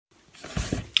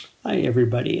Hi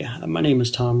everybody, my name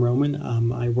is Tom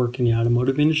Romin. I work in the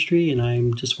automotive industry, and I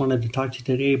just wanted to talk to you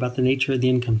today about the nature of the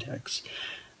income tax.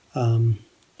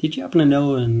 Did you happen to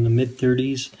know in the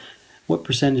mid-30s what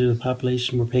percentage of the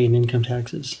population were paying income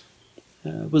taxes?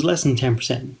 It was less than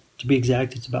 10%. To be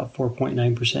exact, it's about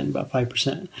 4.9%, about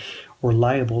 5% were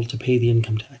liable to pay the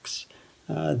income tax.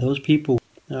 Those people,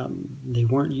 they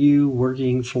weren't you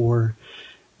working for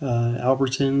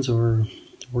Albertsons or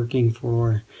working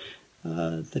for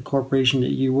the corporation that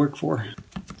you work for.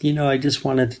 I just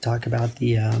wanted to talk about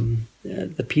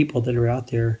the people that are out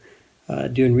there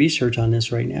doing research on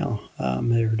this right now.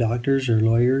 They're doctors or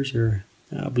lawyers or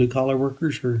blue-collar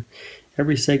workers or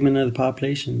every segment of the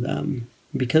population.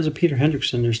 Because of Peter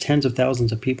Hendrickson, there's tens of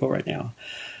thousands of people right now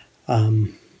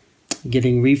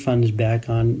getting refunds back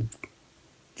on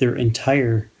their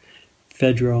entire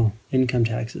federal income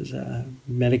taxes,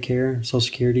 Medicare, Social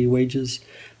Security, wages,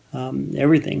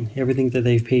 everything that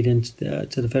they've paid into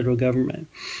to the federal government.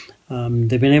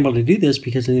 They've been able to do this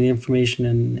because of the information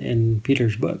in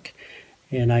Peter's book.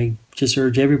 And I just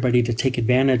urge everybody to take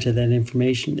advantage of that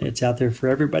information. It's out there for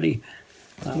everybody.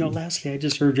 Lastly, I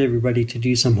just urge everybody to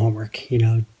do some homework.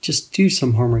 Just do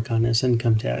some homework on this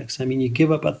income tax. I mean, you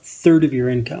give up a third of your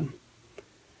income.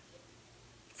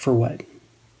 For what?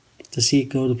 To see it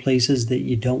go to places that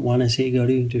you don't want to see it go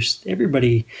to?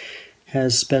 Everybody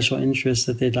has special interests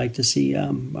that they'd like to see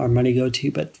our money go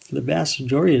to, but for the vast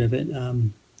majority of it,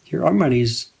 our money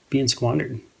is being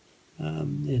squandered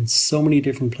in so many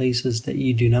different places that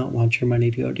you do not want your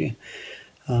money to go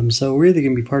to. So we're either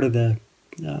going to be part of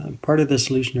the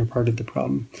solution or part of the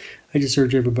problem. I just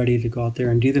urge everybody to go out there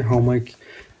and do their homework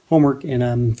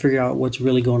and figure out what's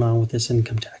really going on with this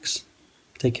income tax.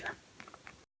 Take care.